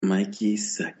Mikey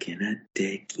sucking a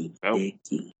dicky.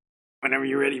 Whenever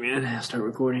you're ready, man, I'll start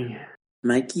recording.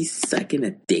 Mikey sucking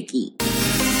a dicky.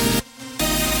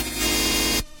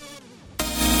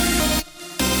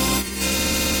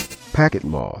 Packet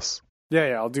loss.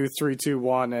 Yeah, I'll do 3, 2,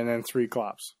 1, and then 3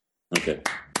 claps. Okay.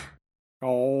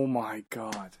 Oh my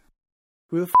god.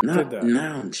 Who the f*** Not did that?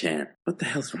 now, Chan. What the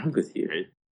hell's wrong with you?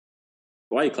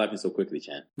 Why are you clapping so quickly,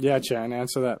 Chan? Yeah, Chan,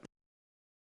 answer that.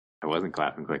 I wasn't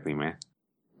clapping quickly, man.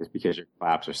 Just because your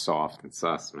claps are soft and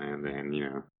sus, man,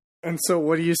 then, And so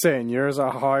what are you saying? Yours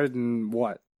are hard and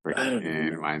what? don't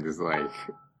know. Mine's is like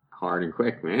hard and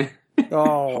quick, man.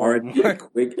 Oh, Hard and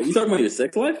quick. Are you talking about your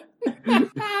sex life?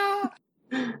 I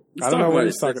don't know what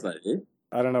he's talking about.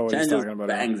 I don't know what Chan he's just talking about.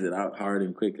 bangs it out hard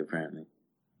and quick, apparently.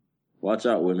 Watch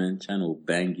out, women. Chan will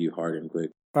bang you hard and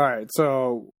quick. All right,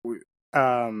 so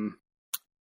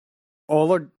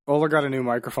Ola got a new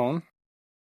microphone.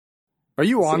 Are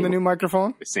you on the new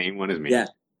microphone? The same one as me. Yeah,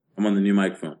 I'm on the new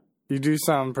microphone. You do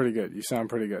sound pretty good. You sound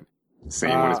pretty good.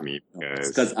 Same one as me. It's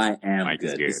because I am Mike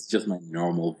is good. good. It's just my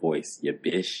normal voice, you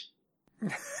bitch.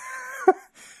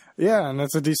 Yeah, and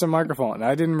it's a decent microphone.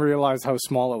 I didn't realize how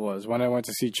small it was when I went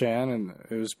to see Chan, and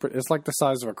it's like the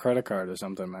size of a credit card or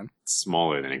something, man.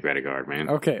 Smaller than a credit card, man.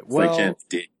 Okay, It's well, like Chan's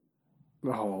dick.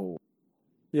 oh,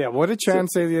 yeah. What did Chan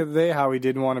say the other day? How he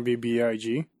didn't want to be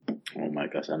BIG? Oh my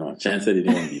gosh, I know. Chan said he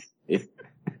didn't want to be.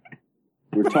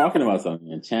 We're talking about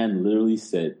something, and Chan literally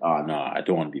said, "Oh no, I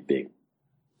don't want to be big,"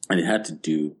 and it had to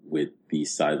do with the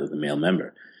size of the male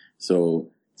member. So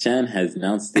Chan has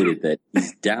now stated that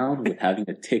he's down with having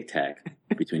a tic tac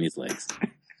between his legs.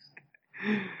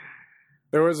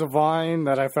 There was a Vine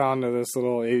that I found of this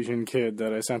little Asian kid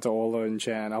that I sent to Ola and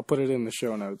Chan. I'll put it in the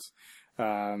show notes.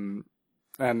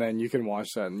 And then you can watch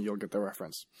that and you'll get the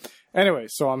reference. Anyway,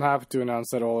 so I'm happy to announce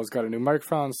that Ola's got a new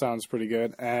microphone. Sounds pretty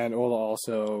good. And Ola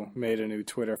also made a new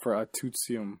Twitter for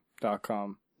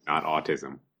atutium.com. Not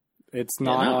autism. It's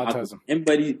not autism.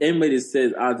 Anybody that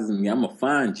says autism, I'm going to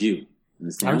find you.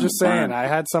 I'm just saying, I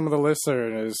had some of the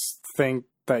listeners think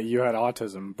that you had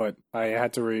autism, but I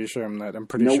had to reassure them that I'm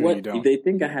pretty sure what? you don't. If they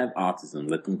think I have autism,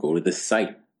 let them go to the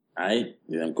site. Let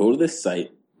them go to the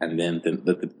site and then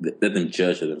let them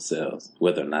judge for themselves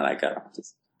whether or not I got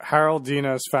autism. Harold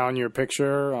Dinas found your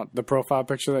picture, the profile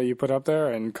picture that you put up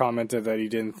there, and commented that he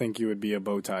didn't think you would be a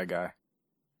bow tie guy.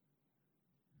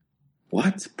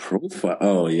 What profile?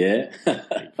 Oh yeah,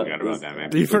 Forgot about that, man.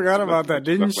 You forgot about that,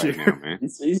 didn't you? Right now, man.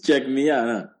 He's checking me out,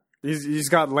 huh? He's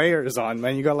got layers on,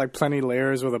 man. You got like plenty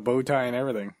layers with a bow tie and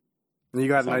everything. And you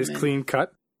got a nice clean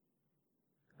cut.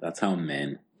 That's how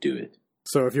men do it.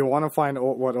 So if you want to find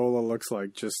what Ola looks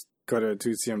like, just go to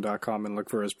tutcm.com and look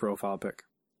for his profile pic.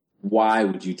 Why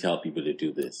would you tell people to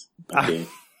do this? Okay.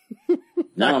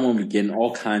 Now I'm going to be getting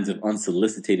all kinds of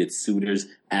unsolicited suitors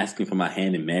asking for my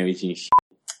hand in marriage and shit.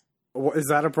 Is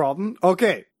that a problem?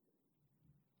 Okay.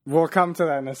 We'll come to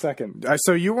that in a second.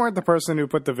 So you weren't the person who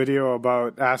put the video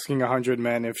about asking 100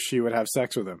 men if she would have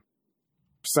sex with him.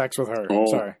 Sex with her. Oh.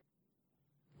 Sorry.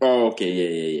 Oh, okay.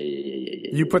 Yeah.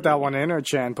 You put that one in, or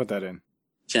Chan put that in?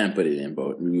 Chan put it in,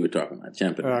 but we were talking about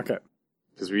Chan put it in. Okay.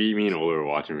 Because me and Ola were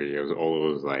watching videos.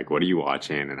 Ola was like, "What are you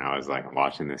watching?" And I was like, "I'm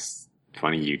watching this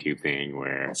funny YouTube thing I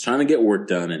where..." was trying to get work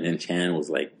done, and then Chan was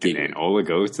like, And then Ola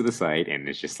goes to the site and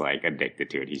is just like addicted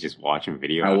to it. He's just watching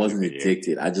video. I after wasn't video.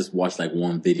 addicted. I just watched like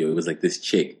one video. It was like this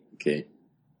chick. Okay.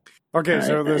 Okay, All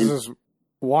so right, there's and- this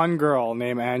one girl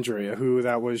named Andrea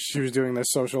she was doing this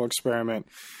social experiment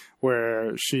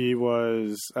where she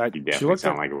was... You she definitely looked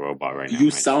sound like a robot right now. You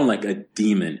man. sound like a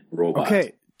demon robot.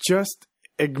 Okay, just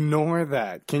ignore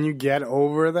that. Can you get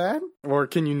over that? Or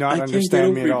can you not I can't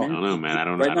understand me get at over all? it, I don't know, man. I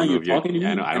don't Right know now if you're you're talking to me.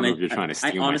 I don't and know if you're trying to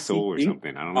steal my honestly soul or think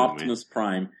something. I don't know, man. Optimus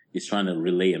Prime is trying to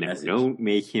relay a No, message. don't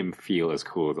make him feel as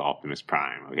cool as Optimus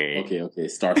Prime, okay? Okay.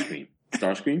 Starscream.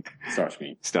 Starscream?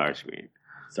 Starscream.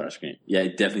 Yeah,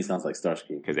 it definitely sounds like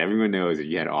Starscream. Because everyone knows if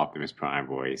you had Optimus Prime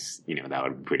voice, that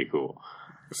would be pretty cool.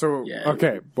 So, Yeah.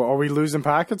 okay, but are we losing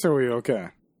packets or are we okay?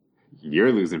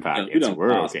 You're losing We packets. don't We're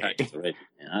pause okay. packets already.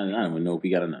 I don't even know if we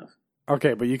got enough.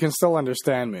 Okay, but you can still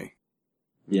understand me.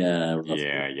 Yeah. roughly.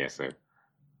 Yeah, yes, sir.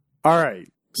 All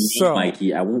right, so...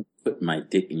 Mikey, I won't put my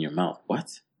dick in your mouth. What?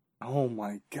 Oh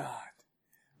my God.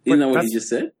 Isn't But that what that's- he just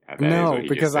said? That is No, what he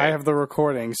because just I said. have the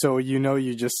recording, so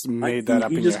you just made that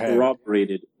up You in your just head.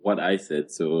 corroborated what I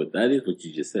said, so that is what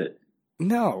you just said.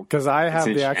 No, because I have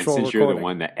Since, the actual and since recording. you're the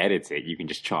one that edits it, you can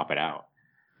just chop it out.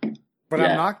 But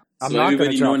Yeah. I'm not So going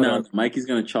everybody to know chop it now out. that Mikey's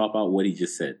going to chop out what he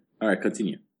just said. All right,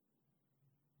 continue.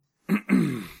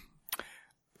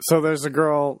 So there's a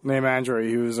girl named Andrea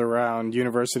who's around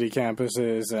university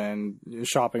campuses and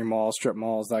shopping malls, strip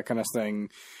malls, that kind of thing.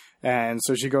 And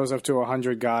so she goes up to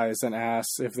 100 guys and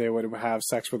asks if they would have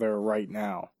sex with her right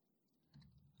now.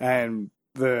 And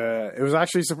it was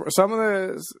actually some of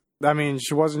the. I mean,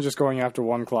 she wasn't just going after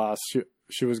one class.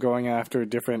 She was going after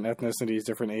different ethnicities,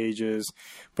 different ages,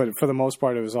 but for the most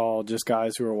part, it was all just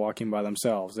guys who were walking by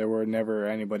themselves. There were never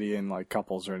anybody in like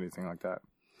couples or anything like that.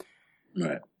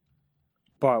 Right.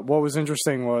 But what was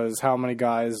interesting was how many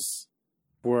guys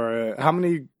before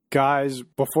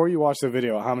you watched the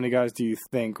video, how many guys do you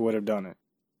think would have done it?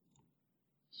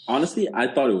 Honestly,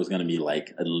 I thought it was going to be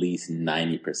like at least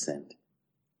 90%.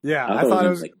 Yeah, I thought it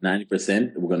was like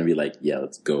 90%. We're going to be like, yeah,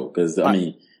 let's go. Because I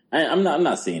mean, I'm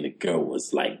not saying the girl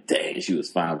was like, dang, she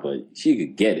was fine, but she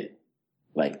could get it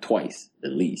like twice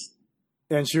at least.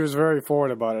 And she was very forward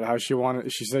about it. How she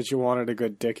said she wanted a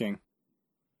good dicking.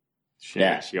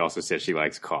 She also said she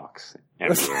likes cocks.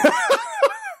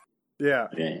 Yeah.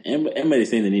 Okay. Anybody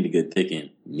saying they need a good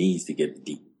dicking needs to get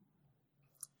deep.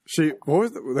 There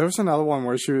was another one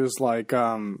where she was like,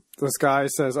 this guy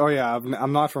says, oh yeah,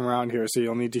 I'm not from around here, so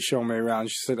you'll need to show me around.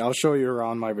 She said, I'll show you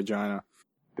around my vagina.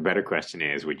 The better question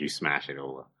is, would you smash it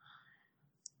over?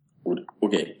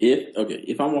 Okay,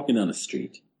 if I'm walking down the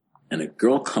street and a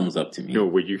girl comes up to me. No,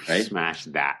 would you smash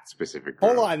that specific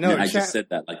girl? Hold on, no. I just said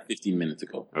that like 15 minutes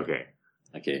ago. Okay.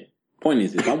 Point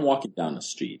is, if I'm walking down the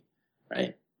street,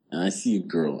 right, and I see a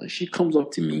girl and she comes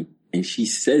up to me and she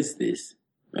says this,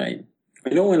 right?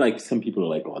 You know when like some people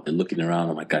are like, oh, they're looking around,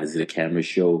 oh my God, is it a camera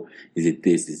show? Is it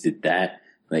this? Is it that?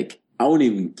 Like, I won't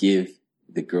even give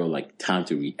the girl like time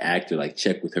to react or like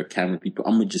check with her camera people.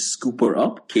 I'm gonna just scoop her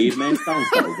up, caveman style, and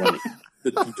start running.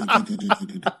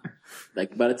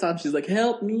 Like by the time she's like,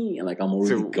 help me, and like I'm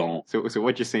already gone. So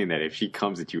what you're saying that if she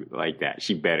comes at you like that,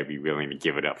 she better be willing to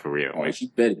give it up for real. Oh, she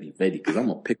better be ready because I'm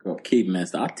gonna pick her up, caveman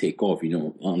style. I'll take off, you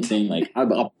know what I'm saying? Like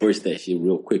I'll burst that shit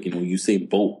real quick, you know, Usain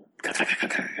Bolt.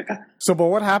 So, but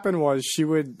what happened was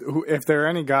if there are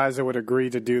any guys that would agree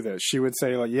to do this, she would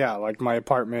say like, yeah, like my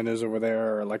apartment is over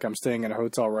there, or like I'm staying in a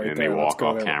hotel right and there. And they walk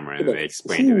off camera and they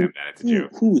explain to them that it's a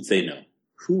joke. Who would say no?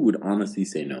 Who would honestly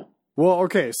say no? Well,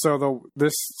 okay, so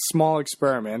this small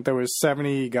experiment, there was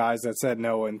 70 guys that said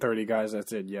no and 30 guys that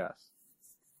said yes.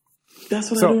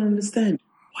 That's what I don't understand.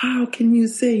 How can you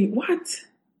say what?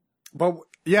 But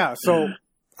yeah, so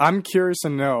I'm curious to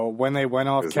know when they went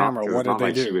off camera, what did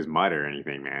they do? She was mud or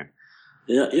anything, man.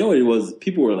 Yeah, you know what it was?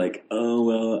 People were like, "Oh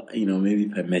well, you know, maybe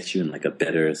if I met you in like a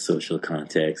better social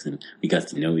context and we got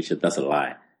to know each other." That's a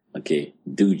lie. Okay,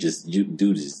 dude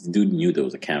knew there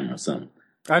was a camera or something.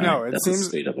 I know That's a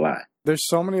straight up lie. There's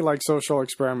so many like social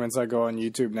experiments that go on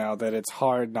YouTube now that it's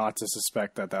hard not to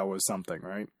suspect that was something,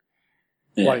 right?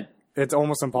 Yeah. Like it's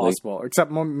almost impossible, except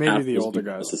maybe the older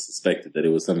guys suspected that it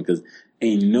was something because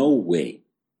ain't no way.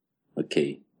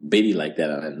 Okay, Betty like that,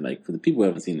 and like for the people who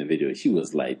haven't seen the video, she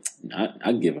was like,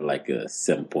 I'd give her like a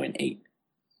 7.8. You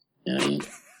know what I mean?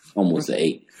 Almost an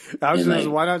 8.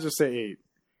 Why not just say 8?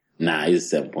 Nah,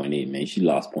 it's 7.8, man. She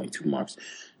lost 0.2 marks.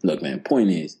 Look, man, point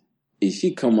is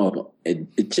she come up, a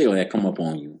chick like that come up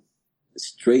on you,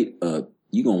 straight up,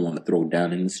 you gonna want to throw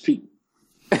down in the street.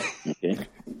 Okay?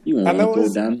 You gonna want to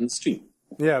throw down in the street.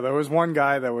 Yeah, there was one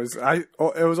guy that was, it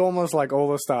was almost like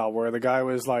Ola style, where the guy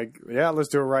was like, yeah, let's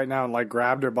do it right now, and like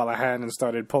grabbed her by the hand and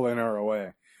started pulling her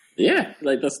away. Yeah,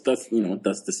 like that's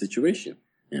the situation.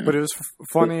 Yeah. But it was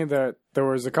funny that there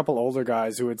was a couple older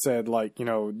guys who had said like, you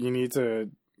know, you need to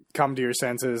come to your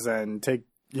senses and take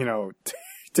care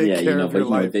of your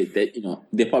life.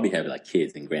 They probably have like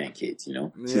kids and grandkids, you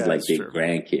know. She's like their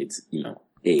grandkids, you know,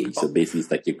 age. So basically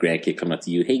it's like your grandkid coming up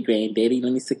to you, hey granddaddy,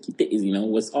 let me suck your titties, you know,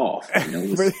 what's off? You know,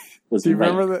 what's do you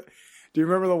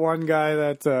remember the one guy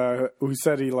that who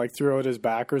said he like threw out his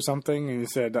back or something, and he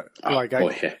said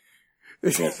yeah.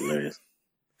 That's hilarious.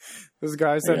 This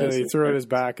guy said that he threw out his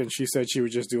back and she said she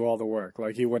would just do all the work.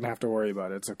 Like he wouldn't have to worry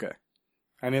about it. It's okay.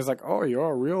 And he's like, oh,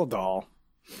 you're a real doll.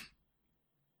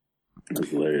 That's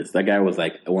hilarious. That guy was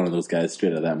like one of those guys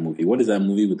straight out of that movie. What is that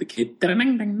movie with the kid?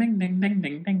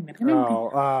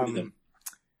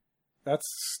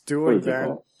 That's Dueling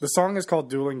Banjos. The song is called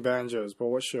Dueling Banjos, but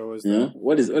what show is that? Yeah?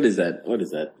 What is that? What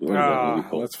is that movie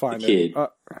called? Let's find the kid.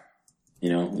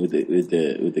 You know, with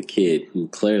the kid who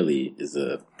clearly is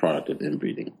a product of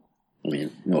inbreeding. I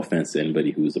mean, no offense to anybody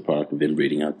who's a product of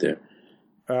inbreeding out there.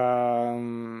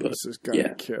 This is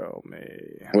gonna kill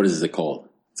me. What is it called?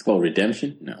 It's called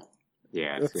Redemption? No.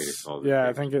 Yeah, it's called. Yeah,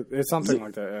 I think it's something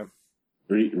like that.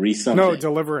 Yeah. No,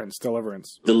 Deliverance.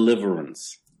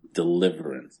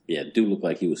 Yeah, dude looked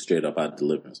like he was straight up out of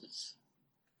Deliverance.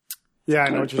 Yeah, I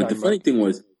know what you're talking about. But the funny thing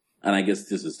was, and I guess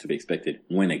this was to be expected,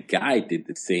 when a guy did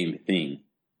the same thing,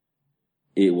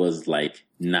 it was like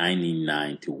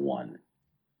 99-1.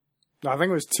 I think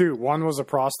it was 2. One was a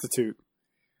prostitute,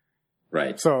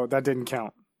 Right. so that didn't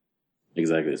count.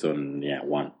 Exactly. So, yeah,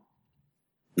 1.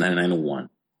 9901.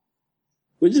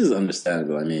 Which is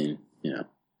understandable. I mean, you know,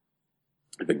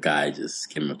 if a guy just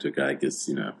came up to a guy, because,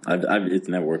 you know, it's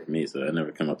never worked for me, so I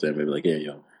never come up to him and be like, hey,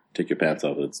 yo, take your pants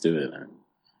off, let's do it. And,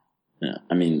 yeah,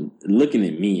 I mean, looking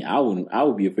at me, I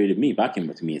would be afraid of me if I came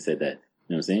up to me and said that.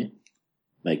 You know what I'm saying?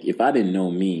 Like, if I didn't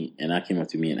know me and I came up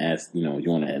to me and asked, you know, you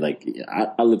want to, like,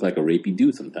 I look like a rapey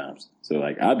dude sometimes. So,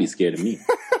 like, I'd be scared of me.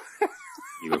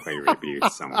 You look like a rapey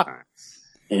dude sometimes.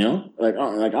 You know? Like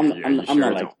I'm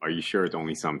not like... Are you sure it's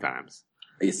only sometimes?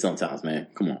 It's sometimes, man.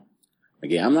 Come on.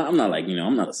 Again, I'm not like, you know,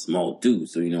 I'm not a small dude.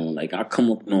 So, you know, like, I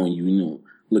come up on you, you know,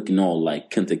 looking all like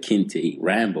Kinte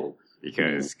Rambo.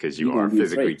 Because you are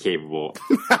physically capable,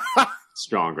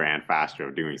 stronger and faster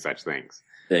of doing such things.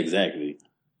 Exactly.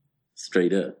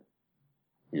 Straight up.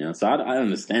 You know, so I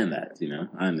understand that, you know.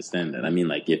 I understand that. I mean,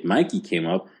 like, if Mikey came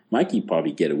up, Mikey'd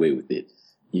probably get away with it.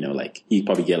 You know, like, he'd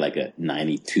probably get like a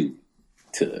 92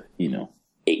 to, you know,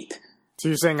 8. So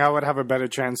you're saying I would have a better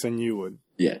chance than you would?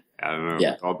 Yeah. I don't know.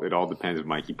 Yeah. It all depends if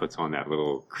Mikey puts on that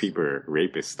little creeper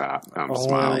rapist smile.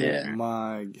 Oh, yeah.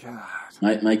 my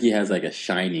God. Mikey has like a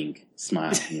shining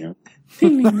smile, you know?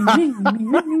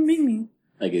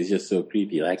 Like, it's just so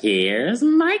creepy. Like, here's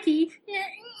Mikey.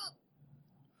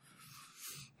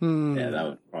 Yeah, that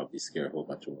would probably scare a whole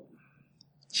bunch of women.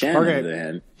 Chan, on the other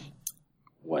hand,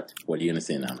 what are you going to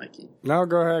say now, Mikey? No,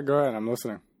 go ahead. I'm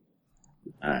listening.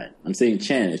 All right. I'm saying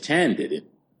Chan. If Chan did it,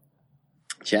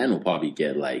 Chan will probably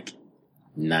get like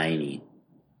 90.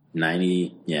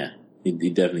 90, yeah.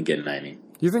 He'd definitely get 90.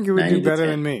 You think he would do better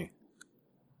than me?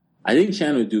 I think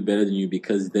Chan would do better than you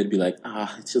because they'd be like,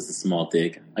 it's just a small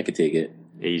dick. I could take it.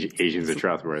 Asians are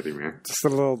trustworthy, man. Just a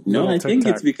little. No, little I think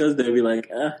tic-tac. it's because they'd be like,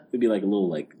 it'd be like a little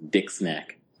like dick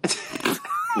snack.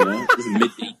 You know, just a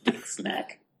midday dick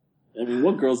snack. I mean,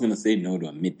 what girl's gonna say no to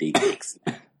a midday dick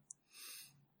snack?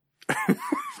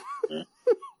 Yeah.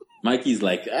 Mikey's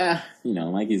like, you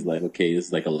know, Mikey's like, okay, this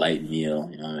is like a light meal,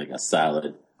 you know, like a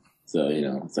salad. So, you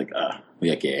know, it's like,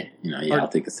 okay, you know, yeah, I'll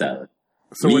take a salad.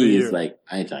 So Me what are you? is like,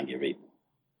 I ain't trying to get raped.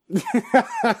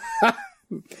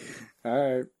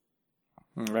 All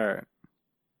right.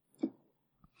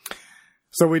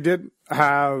 So we did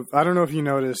have, I don't know if you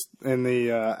noticed in the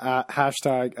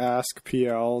hashtag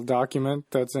AskPL document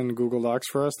that's in Google Docs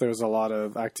for us, there's a lot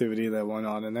of activity that went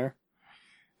on in there.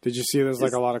 Did you see there's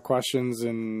like a lot of questions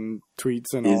and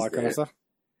tweets and all that kind of stuff?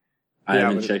 I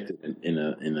haven't checked it in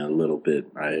a little bit,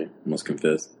 I must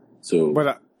confess. So,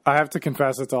 but I have to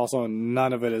confess, it's also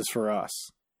none of it is for us.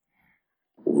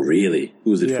 Really?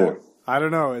 Who's it for? I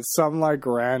don't know. It's some like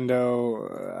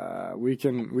rando. We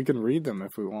can read them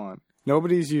if we want.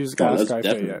 Nobody's used Let's Skype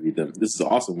definitely yet. read them. This is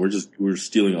awesome. We're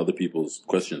stealing other people's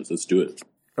questions. Let's do it.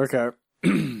 Okay.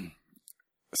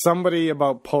 Somebody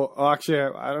about actually,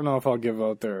 I don't know if I'll give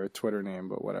out their Twitter name,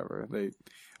 but whatever.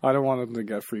 I don't want them to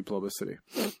get free publicity.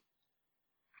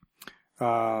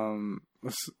 I'll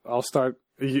start.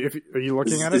 Are you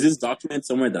looking at it? Is this document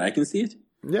somewhere that I can see it?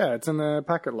 Yeah, it's in the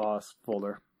packet loss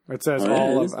folder. It says Oh, yeah,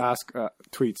 all it of is. Ask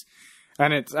tweets,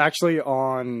 and it's actually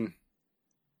on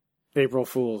April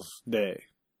Fool's Day.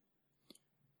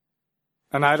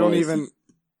 And I don't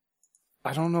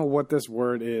know what this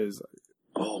word is.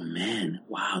 Oh man!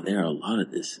 Wow, there are a lot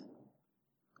of this.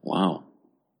 Wow,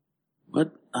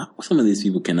 what? Some of these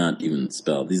people cannot even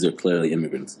spell. These are clearly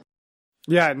immigrants.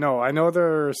 Yeah, no, I know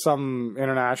there's some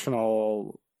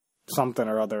international something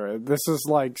or other. This is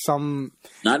like some...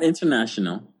 Not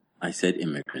international. I said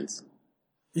immigrants.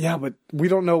 Yeah, but we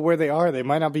don't know where they are. They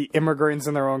might not be immigrants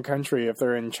in their own country if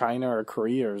they're in China or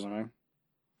Korea or something.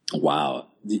 Wow.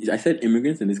 I said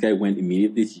immigrants and this guy went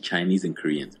immediately to Chinese and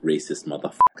Koreans. Racist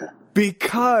motherfucker.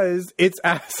 Because it's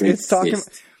talking...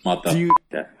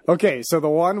 Motherfucker. Okay, so the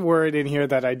one word in here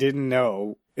that I didn't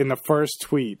know in the first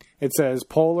tweet, it says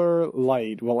Polar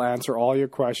Light will answer all your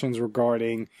questions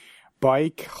regarding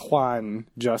Bike Juan.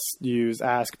 Just use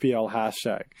AskPL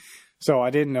hashtag. So I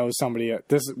didn't know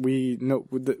we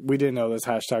didn't know this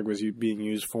hashtag was being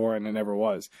used for, and it never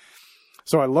was.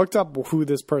 So I looked up who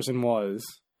this person was,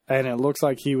 and it looks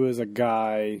like he was a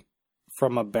guy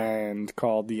from a band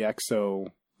called the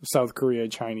EXO, South Korea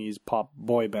Chinese pop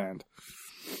boy band.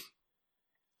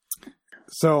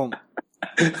 So,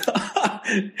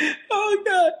 oh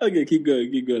God! Okay, keep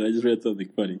going. I just read something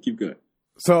funny. Keep going.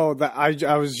 So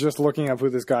I was just looking up who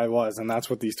this guy was, and that's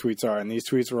what these tweets are. And these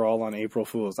tweets were all on April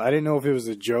Fool's. I didn't know if it was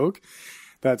a joke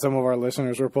that some of our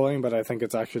listeners were pulling, but I think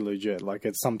it's actually legit. Like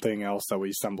it's something else that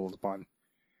we stumbled upon.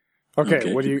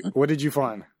 Okay. What did you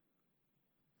find?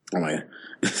 Oh my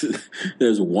god!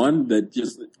 There's one that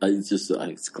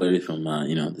it's clearly from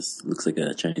this looks like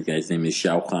a Chinese guy. His name is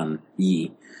Xiaohan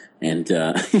Yi, and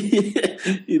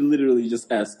he literally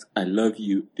just asked, "I love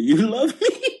you. Do you love me?"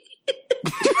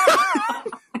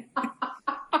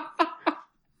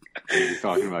 He's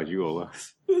talking about you, Ola.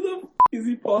 Who the is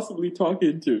he possibly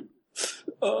talking to?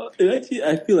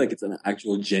 I feel like it's an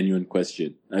actual genuine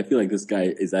question. I feel like this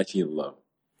guy is actually in love.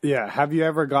 Yeah. Have you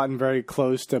ever gotten very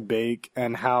close to Bake,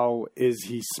 and how is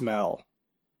he smell?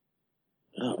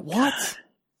 Oh, What? God.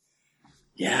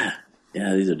 Yeah.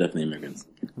 Yeah, these are definitely immigrants.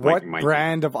 What Mikey,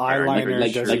 brand of eyeliner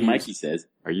Like does like he Mikey use? says,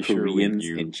 Are you sure Koreans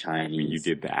when and Chinese. you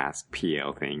did the Ask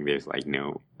PL thing, there's like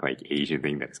no like Asian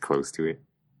thing that's close to it?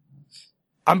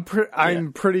 I'm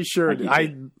pretty sure.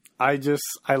 Mikey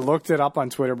I looked it up on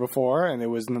Twitter before, and it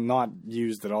was not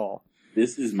used at all.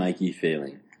 This is Mikey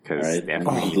failing. All Because right?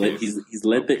 definitely He's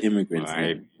let the immigrants wide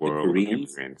in. The world of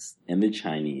Koreans immigrants and the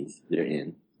Chinese, they're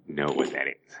in. know what that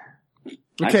is.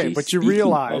 Okay, Actually, but you speaking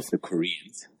realize, of the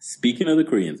Koreans. Speaking of the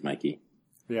Koreans, Mikey,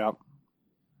 yeah,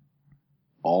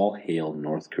 all hail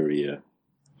North Korea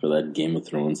for that Game of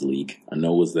Thrones leak. I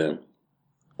know it was them.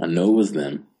 I know it was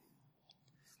them.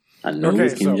 I know it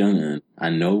was Kim Jong-un. I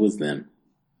know it was them.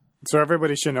 so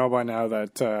everybody should know by now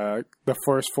that the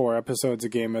first 4 episodes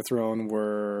of Game of Thrones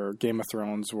were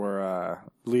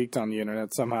leaked on the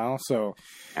internet somehow. So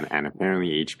And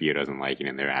apparently HBO doesn't like it,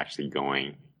 and they're actually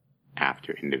going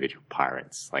after individual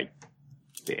pirates. Like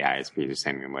the ISPs are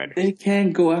sending them letters. They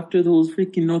can't go after those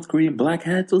freaking North Korean black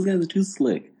hats. Those guys are too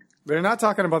slick. they're not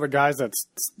talking about the guys that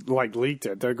like leaked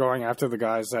it. They're going after the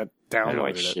guys that They're downloaded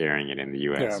like it. sharing it in the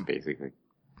US, Yeah. basically.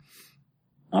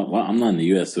 Well, I'm not in the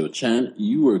U.S., so Chan,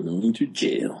 you are going to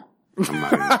jail. I'm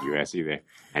not in the US either.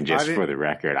 And just I for the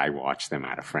record, I watched them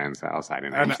at a friend's house. I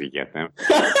didn't And- actually get them.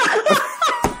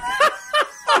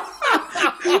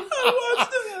 I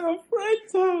watched it at a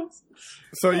friend's house.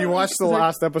 So you watched the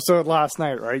last episode last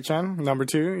night, right, Chen? Number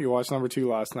 2? You watched number 2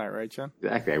 last night, right, Chen?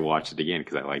 Exactly. I watched it again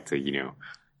because I like to,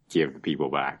 give the people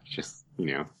back. Just,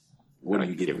 What I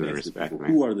do you like get to give from them this? respect,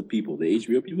 man. Who are the people? The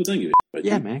HBO people? Don't give a shit.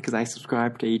 Yeah, man, because I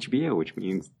subscribe to HBO, which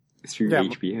means it's through Yeah,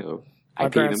 HBO. I My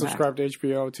pay them parents back. subscribe to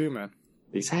HBO too, man.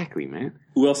 Exactly, man.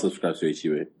 Who else subscribes to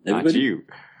HBO? Not Everybody? you.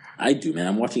 I do, man.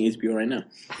 I'm watching HBO right now.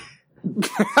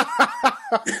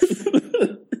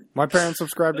 My parents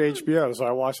subscribe to HBO, so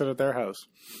I watch it at their house.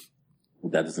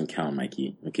 That doesn't count,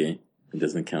 Mikey. Okay, it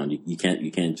doesn't count. You can't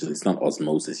just. It's not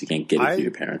osmosis. You can't get it to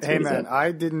your parents. Hey What is man, that?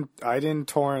 I didn't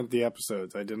torrent the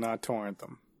episodes. I did not torrent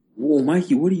them. Whoa,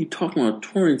 Mikey, what are you talking about?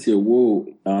 Torrents here? Whoa,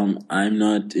 I'm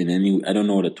not in any. I don't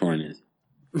know what a torrent is.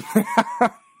 I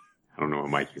don't know what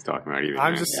Mikey's talking about either.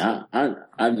 I'm man. just- Yeah,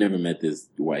 I've never met this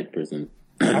white person.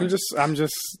 I'm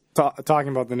just talking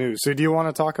about the news. So do you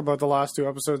want to talk about the last 2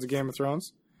 episodes of Game of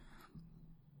Thrones?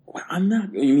 Well, I'm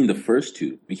not. You mean the first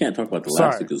 2? We can't talk about the Sorry.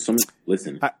 last 2 because some.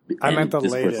 Listen, I and meant the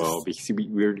this person- latest. Well, because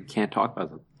we can't talk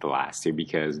about the last 2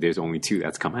 because there's only 2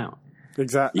 that's come out.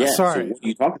 Exactly. Yeah. Sorry, So what are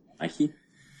you talking about, Mikey?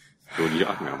 So what are you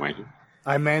talking about, Mikey?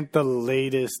 I meant the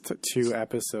latest 2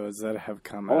 episodes that have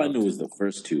come out. All I know is the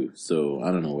first 2, so I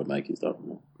don't know what Mikey's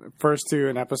talking about. First 2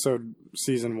 in episode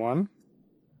season 1.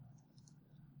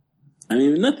 I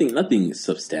mean, nothing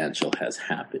substantial has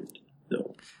happened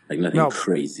though. Like nothing No.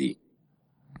 crazy.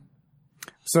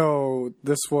 So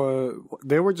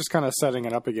they were just kind of setting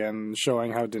it up again,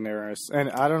 showing how Daenerys, and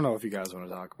I don't know if you guys want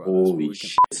to talk about this. but Holy we can-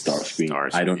 shit, Starscream.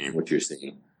 Starscream. I don't know what you're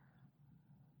saying.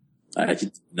 I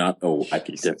actually not. Oh, I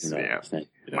can Jesus, definitely not yeah. understand.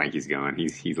 Mikey's gone.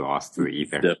 He's lost to the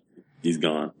ether. He's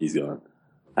gone. He's gone.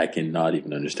 I cannot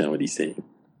even understand what he's saying.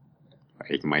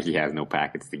 Like, Mikey has no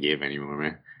packets to give anymore,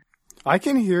 man. I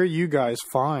can hear you guys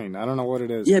fine. I don't know what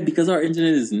it is. Yeah, because our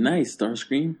internet is nice,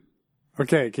 Starscream.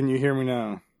 Okay, can you hear me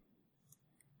now?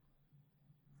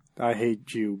 I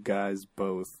hate you guys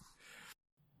both.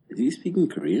 Is he speaking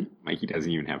Korean? Mikey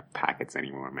doesn't even have packets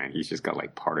anymore, man. He's just got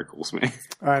like particles, man.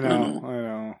 I know,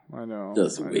 No. I know.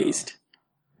 Just I know. waste.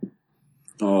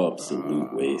 Oh,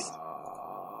 absolute waste.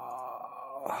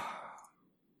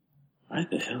 Why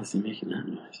the hell is he making that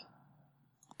noise?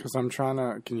 Because I'm trying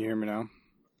to. Can you hear me now?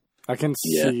 I can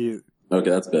Yeah. see. Okay,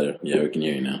 that's better. Yeah, we can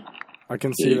hear you now. I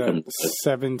can Yeah, see you that come-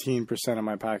 17% of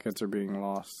my packets are being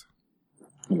lost.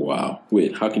 Wow.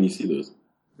 Wait, how can you see those?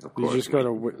 Of You just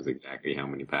gotta Mikey knows exactly how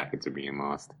many packets are being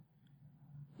lost.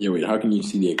 Yeah, wait, how can you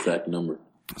see the exact number?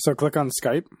 So click on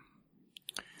Skype.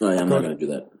 Oh, yeah, I'm Go- not going to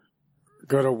do that.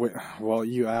 Go to. Well,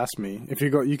 you asked me. If you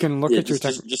go, you can look Yeah, at your.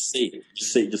 just say it.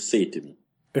 Just say it to me.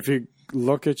 If you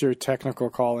look at your technical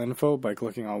call info by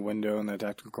clicking on window in the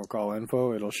technical call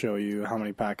info, it'll show you how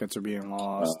many packets are being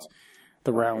lost,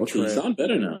 the round Okay, you trip. sound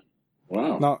better now.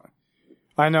 Wow. No,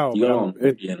 I know. You got on But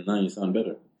 50 and now you sound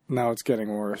better. now it's getting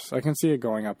worse. I can see it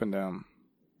going up and down.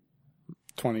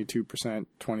 22%,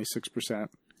 26%.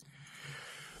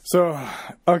 So,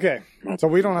 okay. So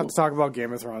we don't have to talk about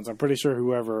Game of Thrones. I'm pretty sure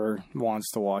whoever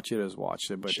wants to watch it has watched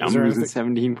it. But I'm losing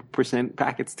 17%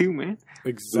 packets too, man.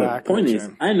 Exactly. The point is,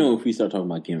 I know if we start talking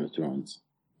about Game of Thrones,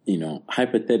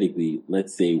 hypothetically,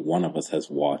 let's say one of us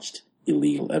has watched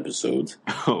illegal episodes.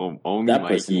 Oh, only That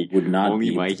person Mikey. would not Only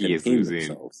be able to Mikey is contain losing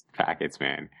themselves. packets,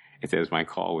 man. It says my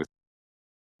call was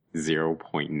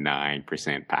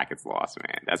 0.9% packets lost,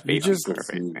 man. That's basically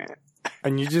perfect, man.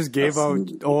 And you just gave out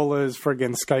Ola's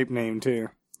friggin' Skype name, too.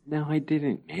 No, I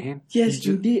didn't, man. Yes,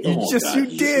 you did.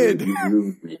 You did. You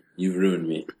ruined me. You ruined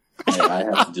me. I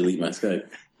have to delete my Skype.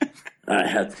 I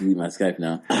have to delete my Skype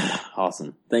now.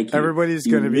 Awesome. Thank you. Everybody's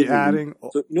going to be adding.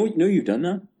 So, no, you've done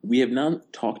that. We have now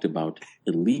talked about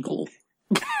illegal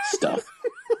stuff.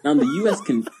 Now the U.S.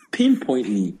 can pinpoint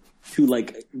me to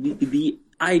like the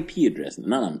IP address.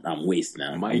 Now I'm wasting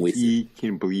now. I'm Mikey wasting.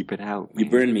 can bleep it out, man.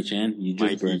 You burned me, Chan. You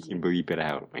just Mikey burned me. can bleep it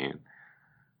out, man.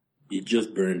 You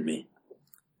just burned me.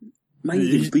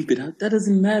 Mikey can bleep it out. That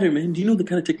doesn't matter, man. Do you know the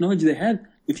kind of technology they had?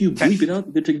 If you bleep it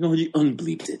out, the technology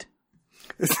unbleeped it.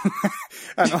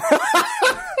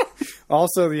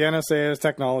 Also, the NSA has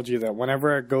technology that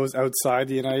whenever it goes outside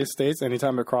the United States,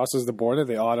 anytime it crosses the border,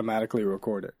 they automatically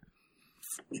record it.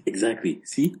 Exactly.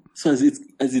 See? So as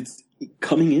it's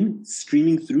coming in,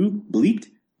 streaming through, bleeped,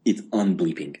 it's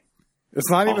unbleeping. It's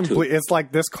not even it's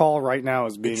like this call right now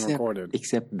is being recorded.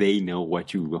 Except they know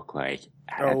what you look like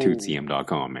at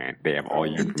tootcm.com, man. They have all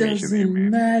your It information there, doesn't man.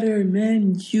 matter,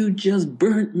 man. You just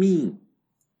burnt me.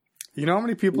 You know how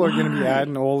many people are going to be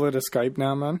adding Ola to Skype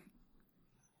now, man?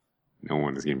 No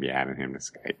one is going to be adding him to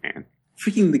Skype, man.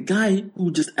 Freaking the guy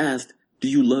who just asked, "Do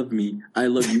you love me? I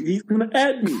love you." He's gonna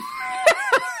add me.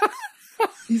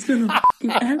 He's gonna fucking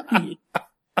add me.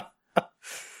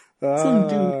 Some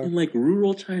dude in like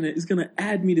rural China is gonna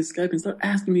add me to Skype and start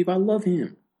asking me if I love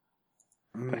him.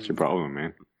 That's your problem,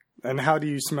 man. And how do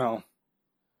you smell?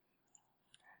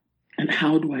 And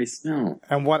how do I smell?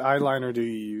 And what eyeliner do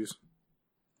you use?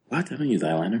 What? I don't use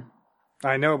eyeliner.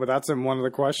 I know, but that's in one of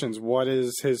the questions. What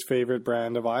is his favorite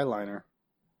brand of eyeliner?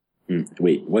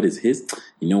 Wait, what is his?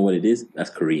 You know what it is?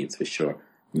 That's Koreans for sure.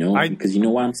 Because you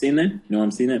know why I'm saying that? You know why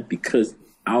I'm saying that? Because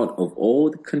out of all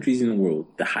the countries in the world,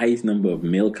 the highest number of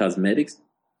male cosmetics,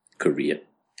 Korea.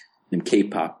 Them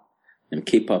K-pop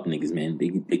niggas, man,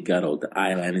 they got all the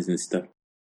eyeliners and stuff.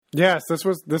 Yes, this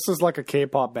is like a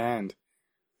K-pop band.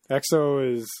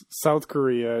 EXO is South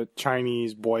Korea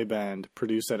Chinese boy band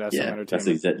produced at SM Entertainment. That's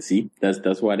exactly. See,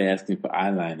 that's why they're asking for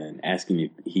eyeliner and asking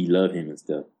if he love him and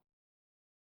stuff.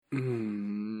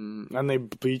 And they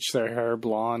bleach their hair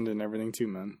blonde and everything too,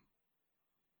 man.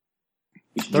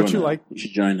 You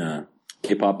should join a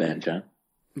K-pop band, John.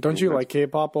 Don't you like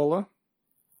K-pop, Ola?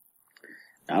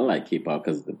 I like K-pop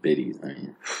because of the biddies,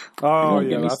 man. Oh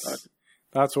yeah,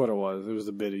 that's what it was. It was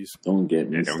the biddies. Don't get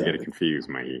me Don't get it confused,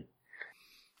 Mikey.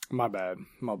 My bad.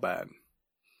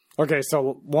 Okay,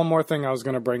 so one more thing I was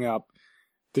going to bring up.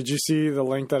 Did you see the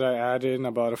link that I added in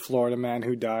about a Florida man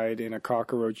who died in a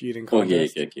cockroach eating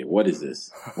contest? Okay. What is this?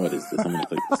 I'm going to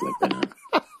click this link right now.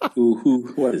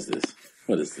 What is this?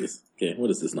 Okay, what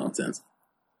is this nonsense?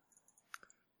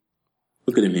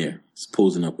 Look at him here. He's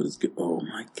posing up with his good. Oh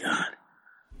my God.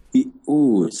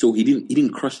 So he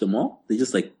didn't crush them all? They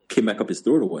just like came back up his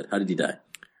throat or what? How did he die?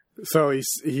 So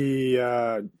he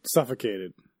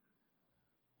suffocated.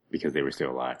 Because they were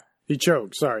still alive. He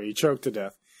choked to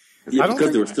death. Yeah,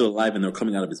 because they were still alive and they were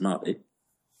coming out of his mouth, eh?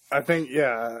 I think,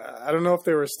 yeah. I don't know if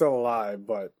they were still alive,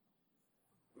 but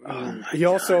he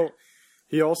also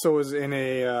was in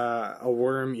a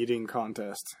worm eating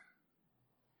contest.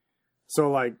 So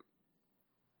like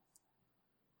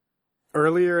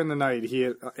earlier in the night, he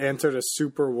had entered a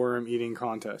super worm eating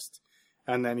contest.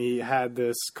 And then he had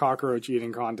this cockroach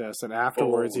eating contest, and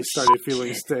afterwards he started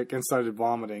feeling sick and started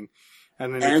vomiting,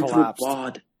 and then he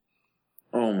collapsed.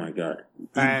 Oh my God! He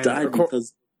died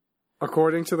because.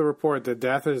 According to the report, the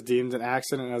death is deemed an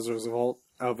accident as a result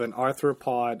of an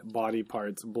arthropod body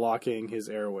parts blocking his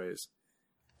airways.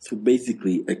 So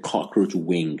basically, a cockroach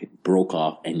wing broke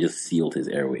off and just sealed his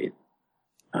airway.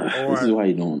 This is why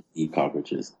you don't eat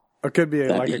cockroaches. It could be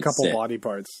like a couple body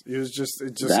parts. It just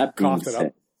coughed it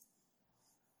up.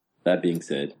 That being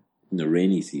said, in the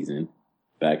rainy season,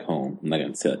 back home, I'm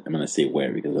going to say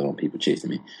where because I don't want people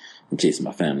chasing me and chasing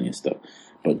my family and stuff.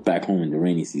 But back home in the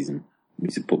rainy season, we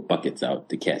used to put buckets out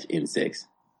to catch insects.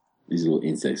 These little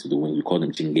insects with the wings, we call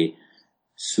them jingay.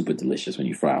 Super delicious when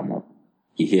you fry them up.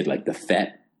 You hear like the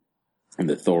fat and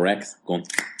the thorax going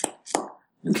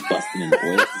and it's busting in the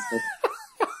oil and stuff.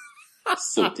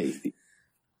 So tasty.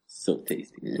 So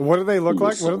tasty. Man. What do they look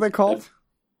like? What are they called?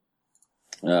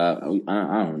 I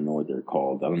don't know what they're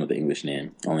called. I don't know the English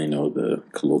name. I only know the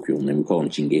colloquial name. We call them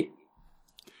chingue.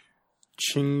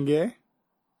 Chingue?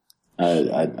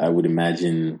 I would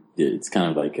imagine it's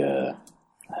kind of like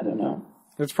I don't know.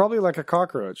 It's probably like a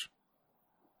cockroach.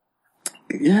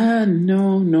 Yeah,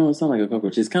 no, it's not like a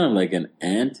cockroach. It's kind of like an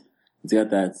ant. It's got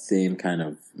that same kind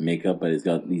of makeup, but it's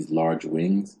got these large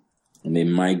wings, and they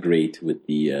migrate with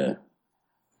the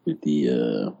what do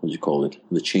you call it?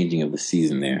 The changing of the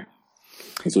season there.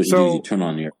 And so you turn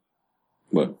on your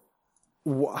what?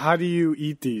 How do you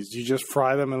eat these? Do you just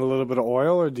fry them in a little bit of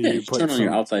oil, or do you put turn on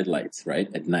your outside lights, right,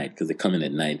 at night, because they come in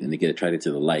at night and they get attracted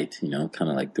to the light, kind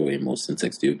of like the way most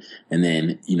insects do. And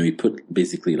then, you put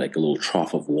basically like a little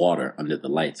trough of water under the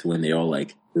light. So when they all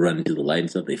like run into the light and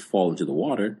stuff, they fall into the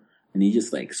water, and you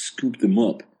just like scoop them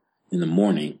up in the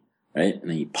morning, right? And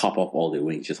then you pop off all their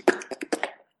wings, and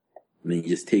then you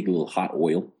just take a little hot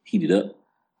oil, heat it up,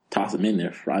 toss them in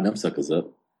there, fry them suckers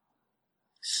up.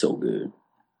 So good.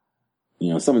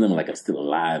 Some of them are like still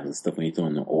alive and stuff when you throw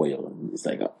in the oil. And it's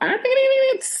like,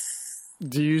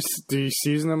 Do you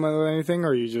season them with anything,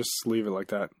 or you just leave it like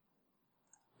that?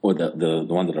 Or the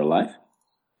ones that are alive?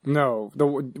 No.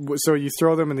 So you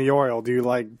throw them in the oil. Do you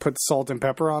like put salt and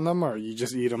pepper on them, or you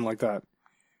just eat them like that?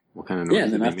 What kind of noise? Yeah,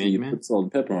 and then after you put salt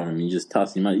and pepper on them, you just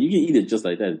toss them out. You can eat it just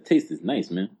like that. The taste is nice,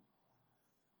 man.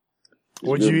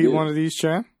 Would you eat one of these,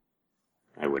 Chan?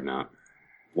 I would not.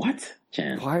 What?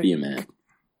 Chan, why? Be a man.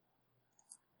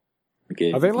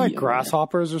 Okay, are they like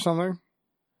grasshoppers or something?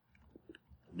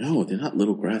 No, they're not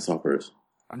little grasshoppers.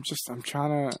 I'm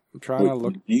trying to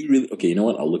look. Do you really? Okay, you know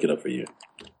what? I'll look it up for you.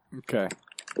 Okay.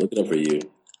 Look it up for you.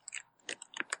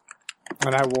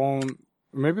 And I won't.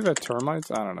 Maybe they're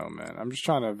termites? I don't know, man. I'm just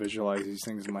trying to visualize these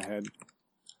things in my head.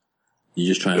 You're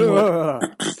just trying to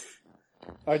what?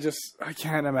 I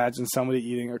can't imagine somebody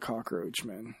eating a cockroach,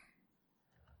 man.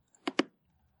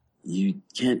 You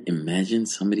can't imagine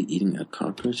somebody eating a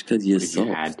cockroach because you're soft. What did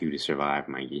you had to survive,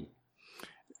 Mikey?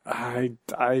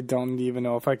 I don't even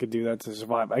know if I could do that to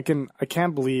survive. I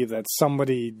can't believe that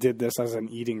somebody did this as an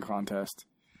eating contest.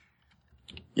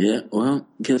 Yeah, well,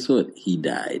 guess what? He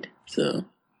died. So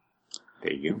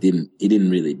there you go. He didn't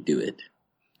really do it.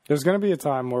 There's gonna be a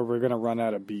time where we're gonna run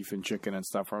out of beef and chicken and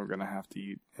stuff, where we're gonna have to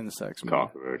eat insects.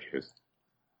 Cockroaches.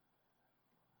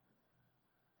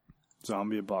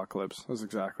 Zombie apocalypse. That's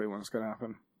exactly when it's gonna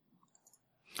happen.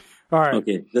 All right.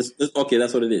 Okay. That's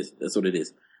what it is. That's what it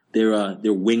is. They're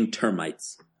winged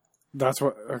termites. That's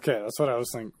what I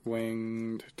was thinking.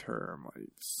 Winged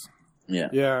termites. Yeah.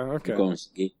 Yeah. Okay.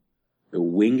 They're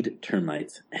winged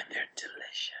termites, and they're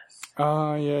delicious.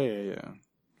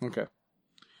 Yeah. Okay.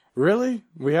 Really?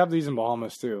 We have these in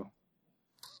Bahamas too.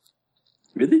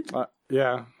 Really?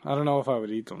 Yeah. I don't know if I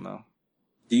would eat them though.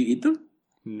 Do you eat them?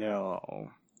 No.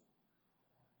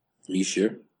 Are you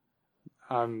sure?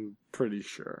 I'm pretty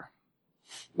sure.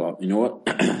 Well, you know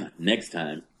what? Next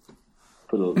time,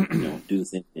 do the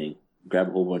same thing. Grab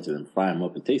a whole bunch of them, fry them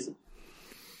up, and taste them.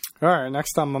 All right.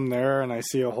 Next time I'm there and I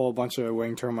see a whole bunch of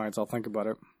winged termites, I'll think about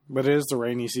it. But it is the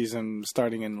rainy season,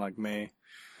 starting in like May.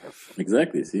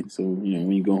 Exactly. See, so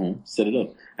when you go home, set it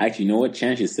up. Actually, you know what?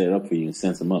 Chance should set it up for you and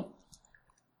send some up.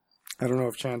 I don't know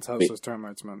if Chance has those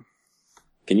termites, man.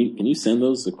 Can you send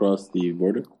those across the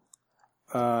border?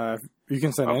 You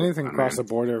can send anything across the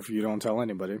border if you don't tell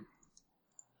anybody.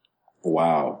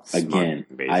 Wow. Again,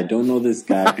 I don't know this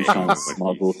guy who's trying to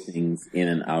smuggle things in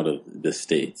and out of the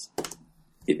States.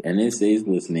 If NSA is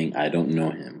listening, I don't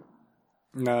know him.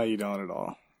 No, you don't at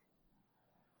all.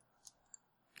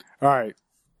 All right.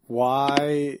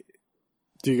 Why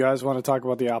do you guys want to talk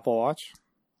about the Apple Watch?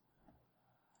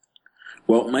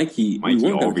 Well, Mikey we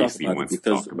weren't going to talk about it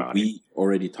because we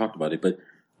already talked about it. But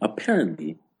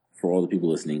apparently, for all the people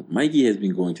listening, Mikey has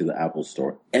been going to the Apple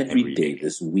store every day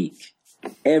this week.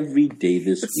 Every day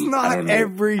this week. It's not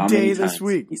every day this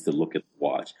week. He needs to look at the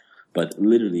watch. But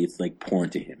literally, it's like porn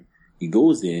to him. He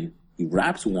goes in, he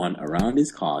wraps one around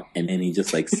his cock, and then he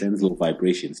just like sends little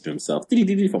vibrations to himself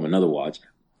from another watch,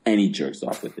 and he jerks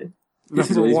off with it.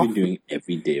 This is what he's been doing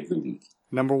every day of the week.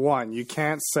 Number one, you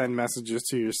can't send messages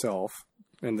to yourself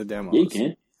in the demos. Yeah, you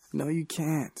can. No, you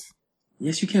can't.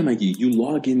 Yes, you can, Mikey. You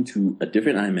log into a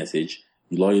different iMessage.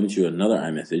 You log into another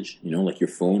iMessage, like your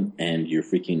phone and your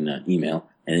freaking email,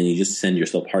 and then you just send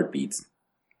yourself heartbeats.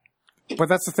 But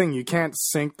that's the thing. You can't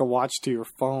sync the watch to your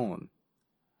phone.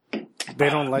 They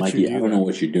don't let Mikey, you do that. I don't know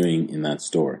what you're doing in that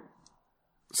store.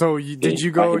 So did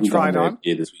you go and try it on?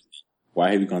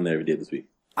 Why have you gone there every day this week?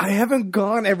 I haven't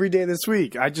gone every day this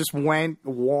week. I just went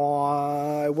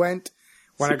when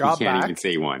when I got he can't back, even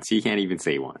say once. He can't even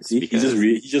say once. See, he just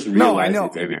realized. No, I know.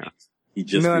 He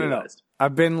just realized.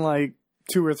 I've been like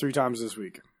 2 or 3 times this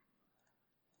week.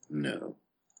 No.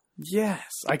 Yes,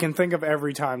 I can think of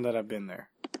every time that I've been there.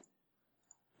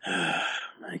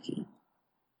 Mikey.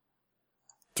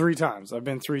 3 times. I've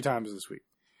been 3 times this week.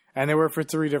 And they were for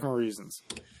 3 different reasons.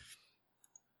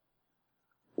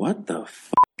 What the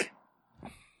fuck?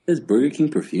 Is Burger King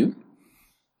perfume?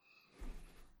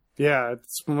 Yeah,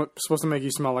 it's supposed to make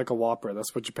you smell like a Whopper.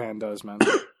 That's what Japan does, man.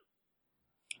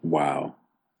 Wow.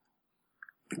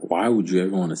 Why would you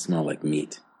ever want to smell like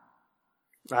meat?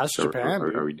 That's Japan.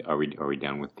 Are we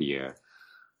done with the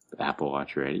Apple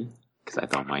Watch already? Because I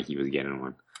thought Mikey was getting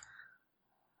one.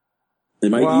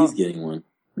 And Mikey's getting one.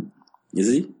 Is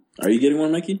he? Are you getting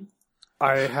one, Mikey?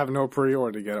 I have no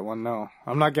pre-order to get one, no.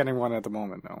 I'm not getting one at the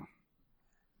moment, no.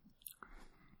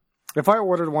 If I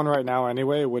ordered one right now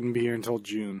anyway, it wouldn't be here until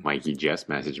June. Mikey just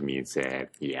messaged me and said,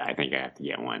 yeah, I think I have to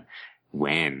get one.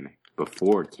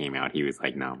 Before it came out, he was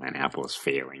like, no, man, Apple is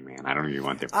failing, man. I don't even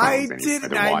want their phones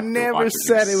anymore. I never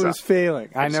said it was failing.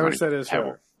 I never said it was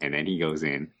failing. And then he goes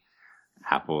in,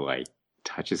 Apple, like,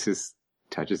 touches his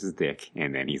dick,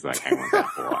 and then he's like, I want the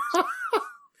Apple Watch.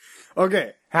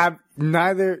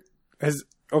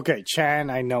 Okay, Chan,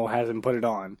 I know, hasn't put it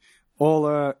on.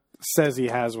 Ola says he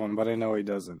has one, but I know he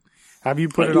doesn't. Have you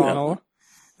put it on, Ola?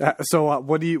 So,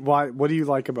 what do you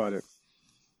like about it?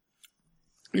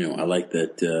 You know, I like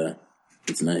that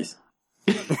it's nice.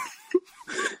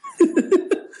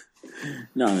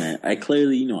 No, man, I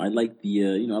clearly, I like the,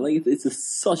 I like it. It's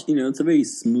it's a very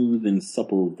smooth and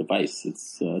supple device.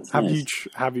 It's nice.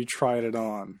 Have you tried it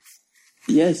on?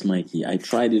 Yes, Mikey, I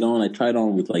tried it on. I tried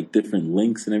on with like different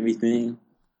links and everything.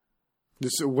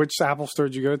 Which Apple store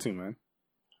did you go to, man?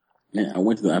 Yeah, I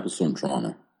went to the Apple store in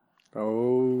Toronto.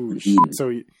 Oh, so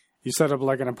you set up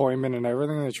like an appointment and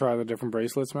everything to try the different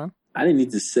bracelets, man? I didn't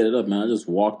need to set it up, man. I just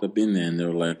walked up in there and they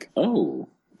were like, "Oh,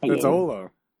 hello." It's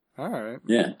Ola." All right.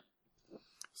 Yeah.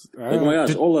 Like, oh my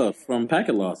gosh, Ola from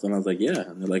Packet Loss, and I was like, "Yeah,"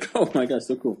 and they're like, "Oh my gosh,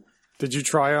 so cool." Did you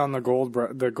try on the gold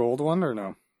one or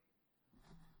no?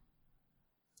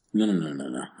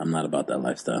 No. I'm not about that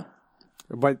lifestyle.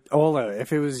 But Ola,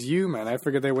 if it was you, man, I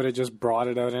figured they would have just brought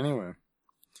it out anyway.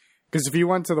 Because if you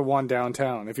went to the one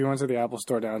downtown, if you went to the Apple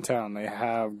store downtown, they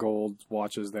have gold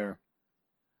watches there.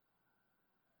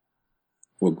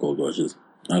 What gold watches?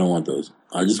 I don't want those.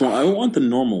 I want the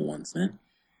normal ones, man.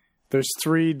 There's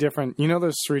 3 different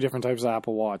types of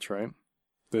Apple Watch, right?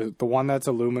 The one that's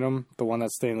aluminum, the one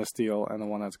that's stainless steel, and the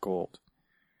one that's gold.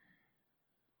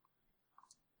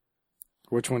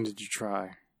 Which one did you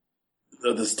try?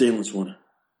 The stainless one.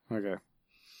 Okay.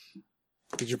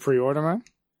 Did you pre-order, man?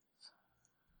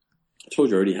 I told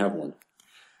you I already have one.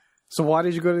 So why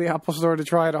did you go to the Apple store to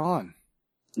try it on?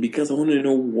 Because I wanted to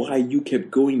know why you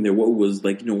kept going there. What was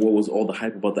what was all the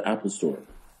hype about the Apple store?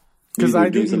 Because I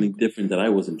doing something different that I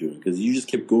wasn't doing. Because you just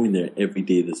kept going there every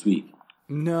day this week.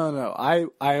 No.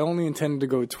 I only intended to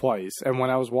go twice. And when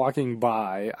I was walking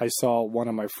by, I saw one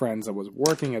of my friends that was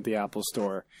working at the Apple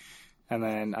store. And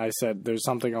then I said, there's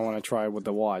something I want to try with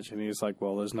the watch. And he was like,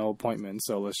 well, there's no appointment,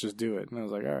 so let's just do it. And I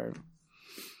was like, all right.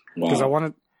 Because I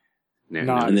wanted... and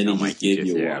then he just gave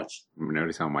you a watch.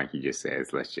 Notice how Mikey just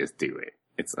says, let's just do it.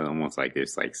 It's almost like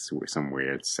there's like some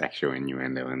weird sexual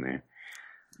innuendo in there.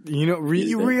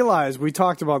 You realize, we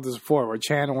talked about this before, where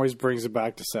Chan always brings it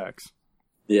back to sex.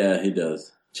 Yeah, he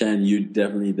does. Chan, you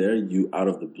definitely there. You out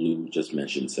of the blue just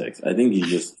mentioned sex. I think you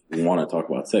just want to talk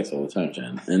about sex all the time,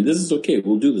 Chan. And this is okay.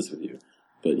 We'll do this with you.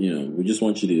 But, we just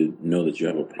want you to know that you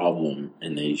have a problem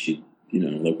and that you should,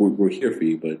 we're here for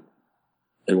you. But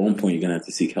at one point, you're going to have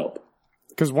to seek help.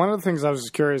 Because one of the things I was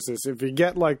curious is, if you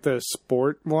get like the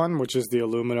sport one, which is the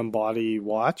aluminum body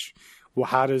watch, well,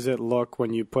 how does it look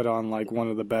when you put on like one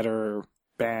of the better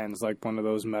bands, like one of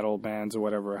those metal bands or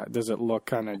whatever? Does it look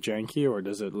kind of janky, or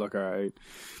does it look all right?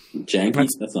 Janky?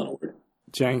 That's not a word.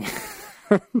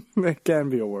 It can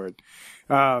be a word.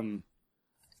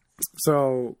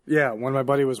 So yeah, when my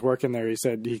buddy was working there, he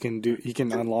said he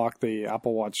can unlock the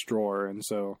Apple Watch drawer, and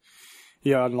so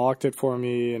he unlocked it for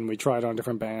me, and we tried on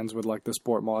different bands with like the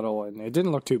sport model, and it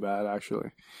didn't look too bad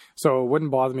actually. So it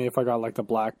wouldn't bother me if I got like the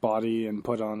black body and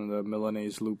put on the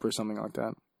Milanese loop or something like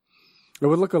that. It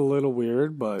would look a little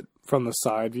weird, but from the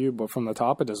side view, but from the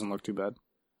top, it doesn't look too bad.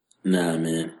 Nah,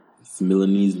 man. It's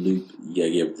Milanese loop. You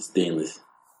gotta get with the stainless.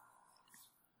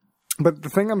 But the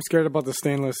thing I'm scared about the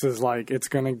stainless is like it's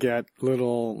gonna get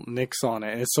little nicks on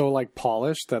it. It's so like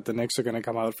polished that the nicks are gonna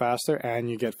come out faster, and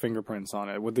you get fingerprints on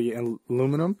it. With the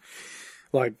aluminum,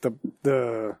 like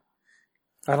the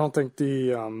I don't think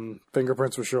the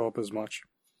fingerprints will show up as much.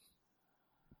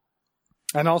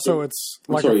 And also, it's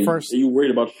I'm like sorry, a first. are you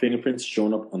worried about fingerprints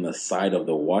showing up on the side of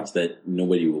the watch that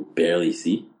nobody will barely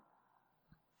see?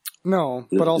 No,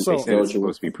 but also, They said it's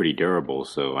supposed to be pretty durable,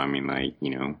 so I mean, like,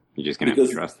 you know, you're just gonna have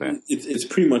to trust that. It's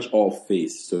pretty much all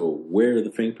face. So where are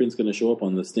the fingerprints going to show up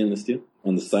on the stainless steel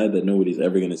on the side that nobody's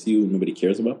ever going to see, nobody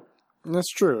cares about? that's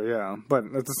true, yeah. But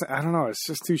I don't know. It's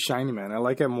just too shiny, man. I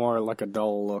like it more like a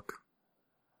dull look.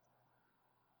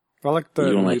 I like the.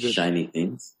 You don't like muted... shiny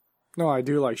things? No, I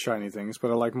do like shiny things,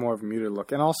 but I like more of a muted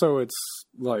look. And also, it's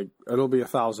like it'll be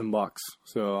 $1,000,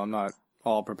 so I'm not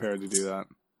all prepared to do that.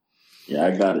 Yeah,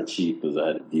 I got it cheap because I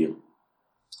had a deal.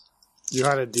 You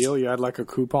had a deal? You had like a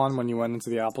coupon when you went into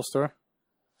the Apple store?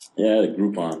 Yeah, I had a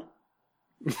Groupon.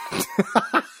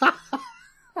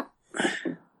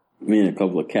 Me and a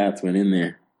couple of cats went in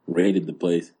there, raided the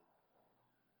place.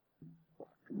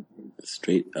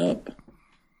 Straight up.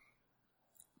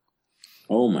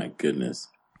 Oh my goodness.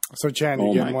 So, Chan,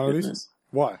 you getting one of these?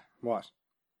 What?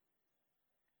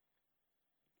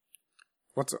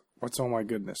 What's oh my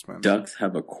goodness, man? Ducks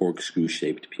have a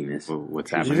corkscrew-shaped penis. Well,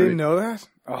 what's happening? You didn't know that?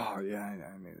 Oh, yeah, I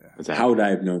knew that. How would I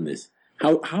have known this?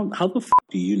 How the f***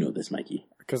 do you know this, Mikey?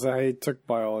 Because I took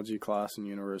biology class in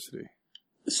university.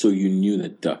 So you knew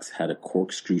that ducks had a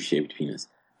corkscrew-shaped penis?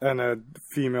 And a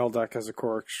female duck has a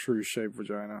corkscrew-shaped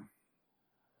vagina.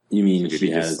 You mean Did she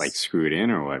he has... just, like, screw it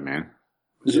in or what, man?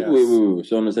 Yes. Wait.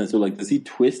 So I understand. So, like, does he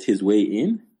twist his way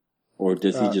in? Or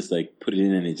does he just, like, put it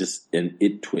in and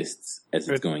it twists as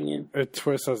it's going in? It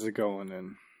twists as it's going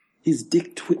in. His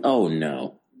dick Oh,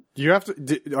 no. You have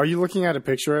to... Are you looking at a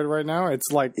picture of it right now?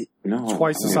 It's, like,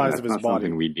 twice the size of his That's body.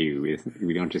 something we do.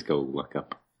 We don't just go look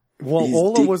up. Well, His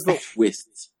Ola dick was the...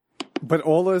 twists. But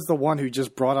Ola is the one who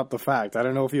just brought up the fact. I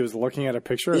don't know if he was looking at a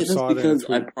picture or saw it. Because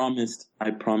I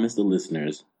promised the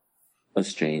listeners a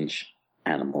strange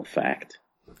animal fact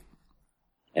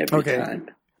every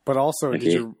time. But also,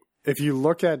 if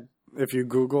you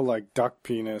Google like duck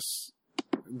penis,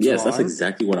 yes, that's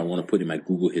exactly what I want to put in my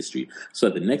Google history. So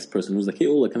that the next person who's like, "Hey,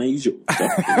 Ola, can I use your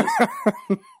duck penis?"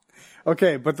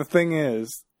 Okay, but the thing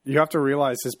is, you have to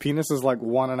realize his penis is like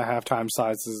 1.5 times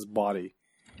size as his body.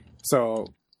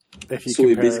 So if you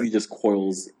it basically just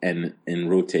coils and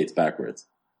rotates backwards.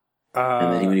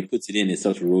 And then when he puts it in, it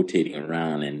starts rotating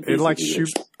around, and it like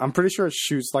shoots. I'm pretty sure it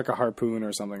shoots like a harpoon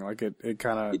or something. Like it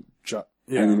kind of.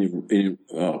 Yeah. And then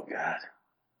oh god,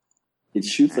 it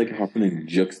shoots like a harpoon and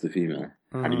jukes the female.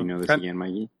 How do you know this again,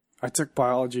 Mikey? I took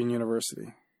biology in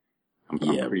university. I'm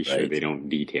pretty sure they don't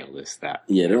detail this.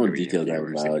 They don't detail that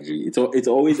in biology. It's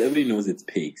always everybody knows it's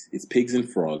pigs. It's pigs and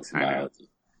frogs in biology.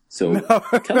 So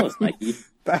tell us, Mikey,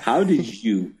 how did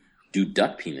you do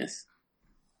duck penis?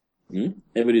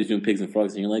 Everybody's doing pigs and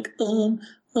frogs, and you're like,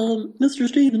 Mr.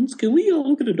 Stevens, can we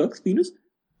look at a duck's penis?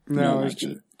 No, it was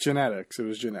genetics. It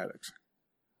was genetics.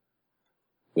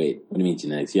 Wait, what do you mean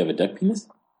genetics? You have a duck penis?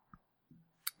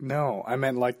 No, I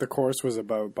meant like the course was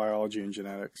about biology and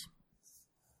genetics.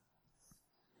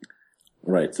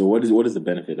 Right. So what is the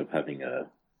benefit of having a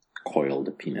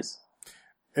coiled penis?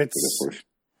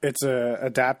 It's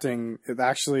adapting.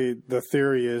 Actually, the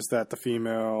theory is that the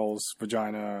female's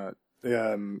vagina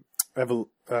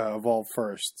evolved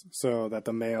first, so that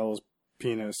the male's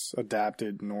penis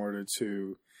adapted in order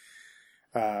to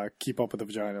keep up with the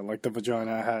vagina. Like the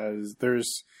vagina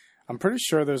I'm pretty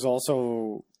sure there's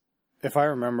also, if I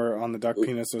remember, on the duck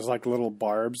penis, there's like little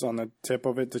barbs on the tip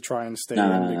of it to try and stay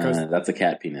in. Because that's a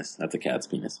cat penis. That's a cat's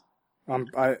penis.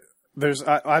 There's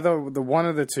either the one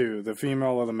of the two, the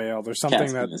female or the male. There's something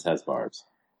cat's that penis has barbs.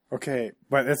 Okay,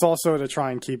 but it's also to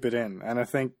try and keep it in. And I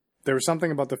think there was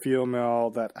something about the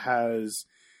female that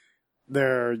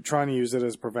they're trying to use it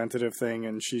as a preventative thing,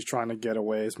 and she's trying to get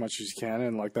away as much as she can.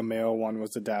 And like the male one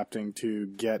was adapting to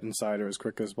get inside her as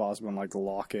quick as possible and like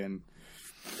lock in.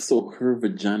 So her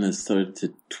vagina started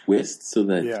to twist so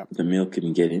that the male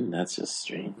couldn't get in. That's just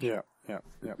strange. Yeah.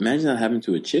 Imagine that happened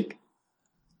to a chick.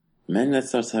 Imagine that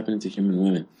starts happening to human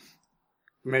women.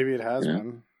 Maybe it has,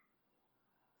 man.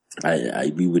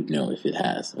 We would know if it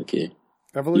has. Okay.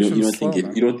 Evolution. You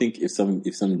don't think if some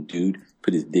dude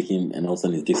put his dick in and all of a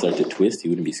sudden his dick started to twist, he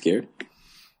wouldn't be scared?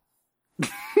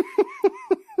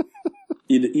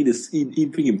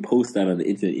 he'd freaking post that on the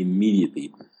internet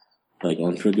immediately, like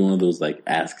on one of those like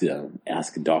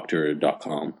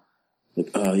askdoctor.com.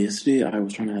 Like, yesterday I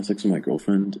was trying to have sex with my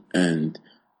girlfriend and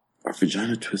our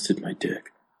vagina twisted my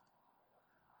dick.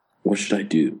 What should I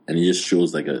do? And he just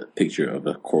shows like a picture of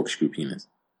a corkscrew penis.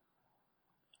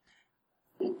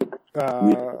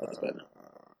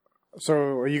 So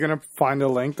are you going to find a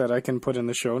link that I can put in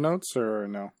the show notes or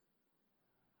no?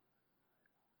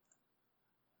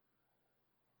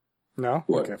 No?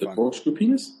 What, okay, the fine. corkscrew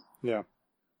penis? Yeah.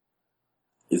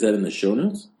 Is that in the show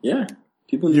notes? Yeah.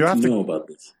 People need to know about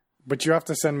this. But you have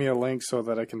to send me a link so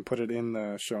that I can put it in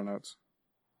the show notes.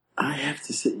 I have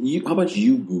to say, how about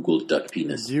you Google duck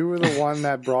penis? You were the one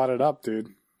that brought it up,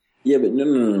 dude. Yeah, but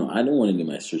no. I don't want to do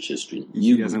my search history.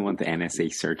 He doesn't want the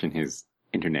NSA searching his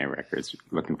internet records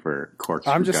looking for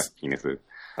corkscrew duck penises.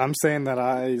 I'm saying that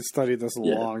I studied this a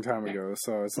long time ago,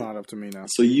 so it's not up to me now.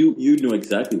 So you know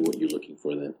exactly what you're looking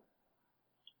for then.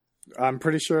 I'm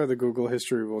pretty sure the Google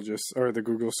history will or the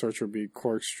Google search will be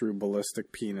corkscrew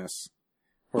ballistic penis.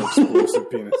 Or explosive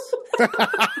penis.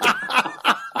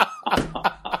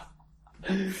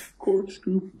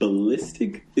 Corkscrew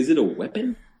ballistic? Is it a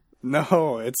weapon?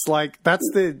 No, it's like, that's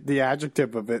the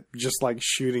adjective of it, just like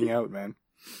shooting out, man.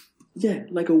 Yeah,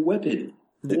 like a weapon.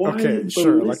 Why okay,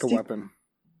 sure, like a weapon.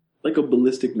 Like a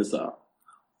ballistic missile.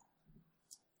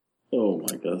 Oh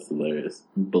my god, that's hilarious.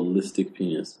 Ballistic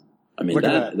penis. I mean,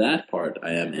 that part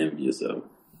I am envious of.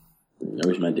 I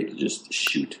wish my dick could just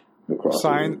shoot across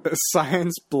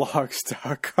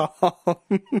Scienceblogs.com.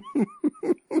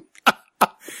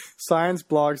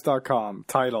 Scienceblogs.com.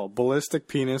 Title: Ballistic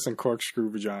Penis and Corkscrew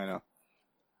Vagina.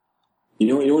 You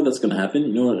know what that's gonna happen?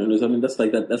 You know what? I mean, that's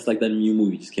like that new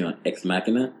movie just came out, Ex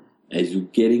Machina. As you're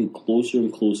getting closer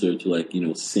and closer to, like, you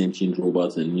know, sentient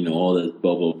robots and, you know, all that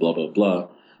blah blah blah blah blah,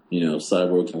 you know,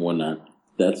 cyborgs and whatnot.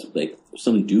 That's like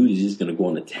some dude is just gonna go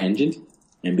on a tangent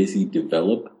and basically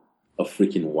develop a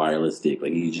freaking wireless dick.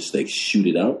 Like, you just like shoot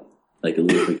it out like a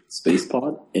little freaking space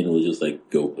pod, and it'll just like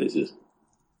go places.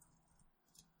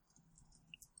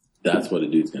 That's what a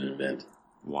dude's gonna invent.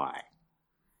 Why?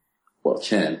 Well,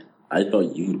 Chan, I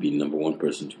thought you'd be number one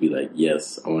person to be like,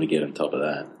 yes, I want to get on top of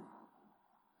that.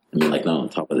 I mean, like, not on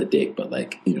top of the dick, but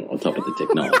like, you know, on top of the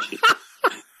technology.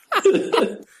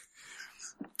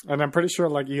 And I'm pretty sure,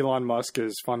 like, Elon Musk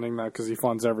is funding that because he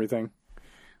funds everything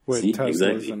with Teslas.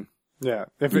 Exactly. And yeah,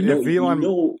 if Elon,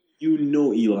 you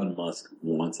know, Elon Musk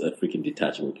wants a freaking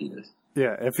detachable penis.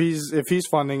 Yeah, if he's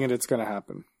funding it, it's gonna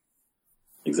happen.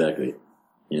 Exactly.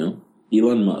 You know,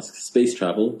 Elon Musk, space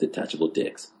travel, detachable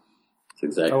dicks.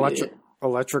 That's exactly it.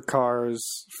 Electric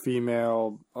cars,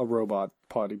 female, robot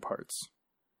potty parts.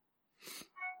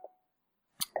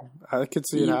 I could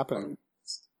see it happening.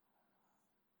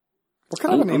 What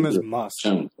kind of a name is Musk?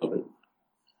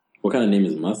 What kind of name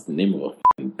is Musk? The name of a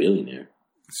fucking billionaire.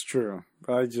 It's true.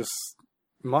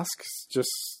 Musk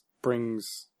just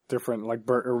brings different, like,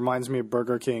 it reminds me of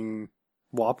Burger King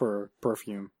Whopper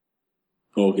perfume.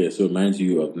 Okay, so it reminds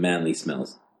you of manly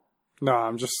smells. No,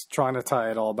 I'm just trying to tie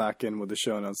it all back in with the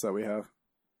show notes that we have.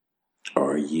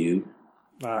 Are you?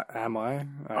 Am I?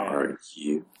 Are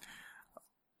you?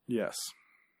 Yes.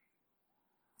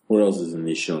 What else is in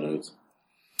these show notes?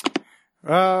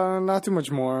 Not too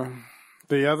much more.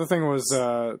 The other thing was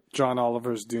John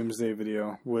Oliver's Doomsday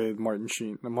video with Martin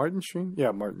Sheen. Martin Sheen?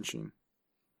 Yeah, Martin Sheen.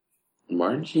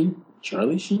 Martin Sheen?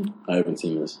 Charlie Sheen? I haven't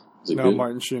seen this. Is it good?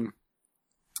 Martin Sheen.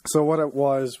 So what it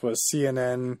was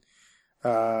CNN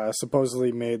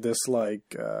supposedly made this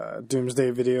like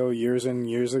Doomsday video years and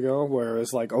years ago, where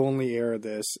it's like only air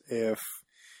this if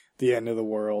the end of the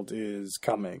world is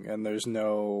coming and there's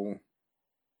no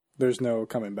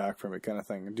coming back from it, kind of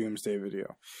thing. A Doomsday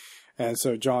video. And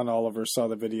so John Oliver saw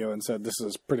the video and said, this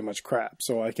is pretty much crap,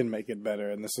 so I can make it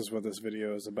better, and this is what this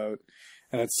video is about.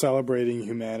 And it's celebrating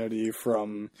humanity,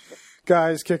 from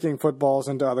guys kicking footballs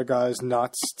into other guys'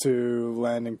 nuts to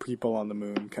landing people on the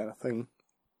moon, kind of thing.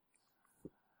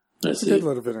 It's a good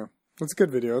little video. It's a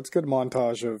good video. It's a good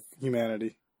montage of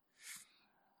humanity.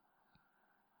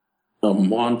 A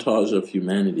montage of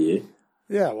humanity, eh?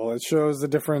 Yeah, well, it shows the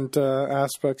different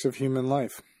aspects of human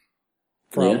life.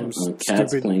 From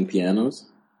cats playing pianos.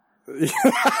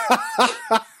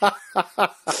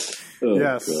 Yes,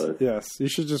 God. Yes. You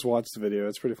should just watch the video.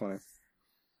 It's pretty funny.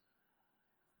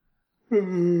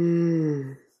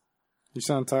 You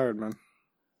sound tired, man.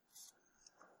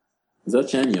 Is that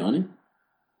Chan yawning?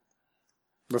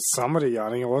 There's somebody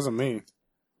yawning. It wasn't me. It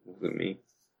wasn't me.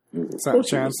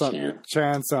 Chan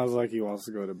sounds like he wants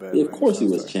to go to bed. Yeah, of course he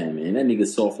was Chan, man. That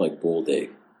nigga's soft like boiled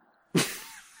egg.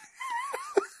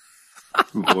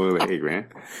 Boiled egg, man.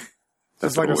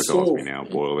 That's like what calls me now,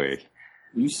 boiled egg.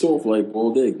 You soft like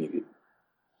boiled egg, nigga.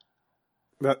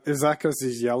 Is that because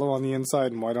he's yellow on the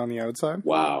inside and white on the outside?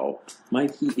 Wow.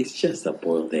 Mikey, it's just a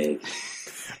boiled egg.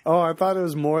 Oh, I thought it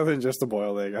was more than just a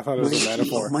boiled egg. I thought it was a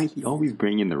metaphor. Mikey, always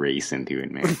bringing the race into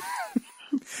it, man.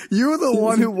 You were the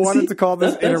one who wanted to call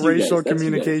this interracial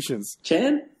communications.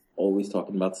 Chan, always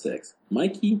talking about sex.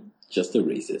 Mikey, just a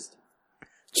racist.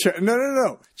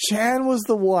 No. Chan was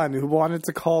the one who wanted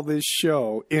to call this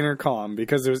show Intercom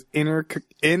because there's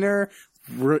interracial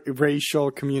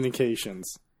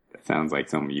communications. That sounds like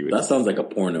something you would. That sounds like a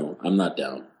porno. I'm not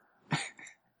down.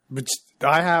 But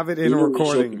I have it in a Racial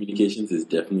recording. communications is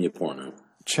definitely a porno.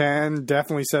 Chan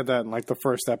definitely said that in like the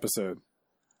first episode.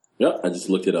 Yep, I just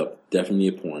looked it up. Definitely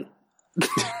a porn.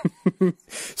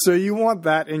 So you want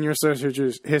that in your search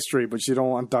history, but you don't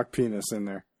want duck penis in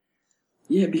there.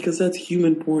 Yeah, because that's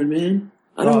human porn, man.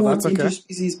 I don't want that's okay.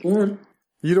 interspecies porn.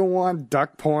 You don't want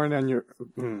duck porn on your...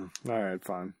 All right,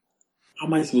 fine. How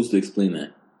am I supposed to explain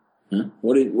that? Huh?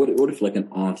 What if like an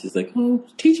aunt is like, oh,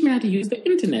 teach me how to use the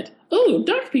internet. Oh,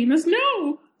 duck penis,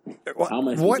 no. How am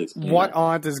I supposed to explain what that?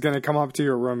 aunt is going to come up to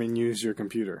your room and use your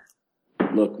computer?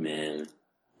 Look, man,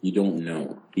 you don't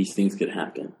know. These things could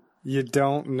happen. You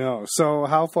don't know. So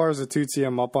how far is the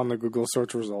 2TM up on the Google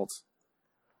search results?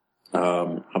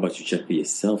 How about you check for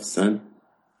yourself, son?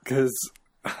 Because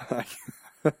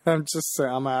I'm just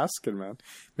saying, I'm asking, man.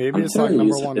 Maybe I'm it's like telling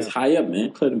you, number one. it's high up,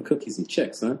 man. Clear them cookies and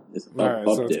check, son. It's up, All right,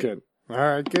 up so it's there. good. All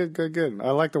right, good.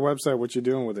 I like the website, what you're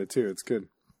doing with it, too. It's good.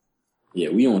 Yeah,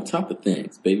 we on top of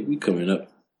things, baby. We coming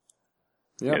up.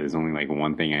 Yeah, there's only like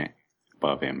one thing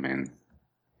above him, man.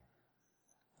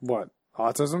 What?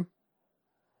 Autism?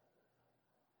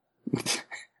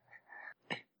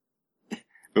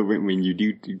 But when you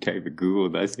do type of Google,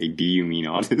 it does say, do you mean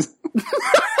autism?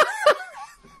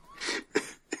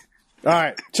 All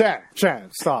right,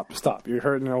 Chan, stop. You're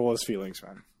hurting all his feelings,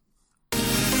 man.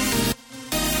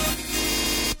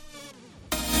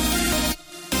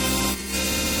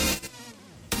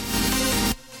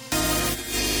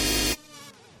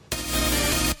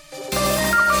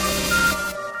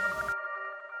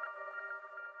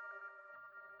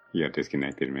 You got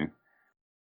disconnected, man.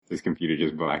 This computer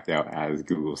just blacked out as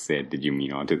Google said, did you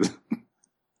mean autism?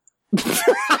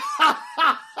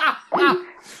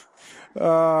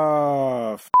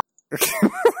 Oh,